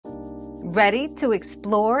Ready to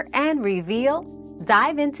explore and reveal?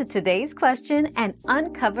 Dive into today's question and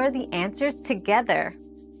uncover the answers together.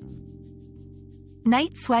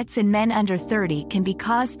 Night sweats in men under 30 can be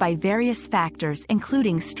caused by various factors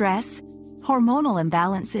including stress, hormonal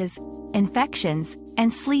imbalances, infections,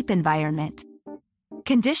 and sleep environment.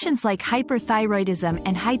 Conditions like hyperthyroidism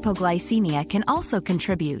and hypoglycemia can also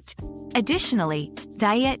contribute. Additionally,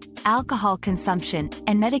 diet, alcohol consumption,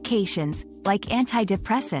 and medications, like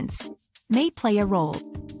antidepressants, may play a role.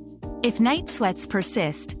 If night sweats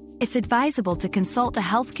persist, it's advisable to consult a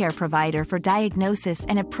healthcare provider for diagnosis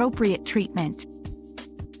and appropriate treatment.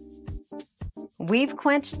 We've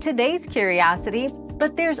quenched today's curiosity,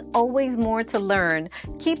 but there's always more to learn.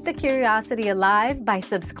 Keep the curiosity alive by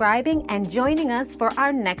subscribing and joining us for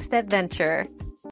our next adventure.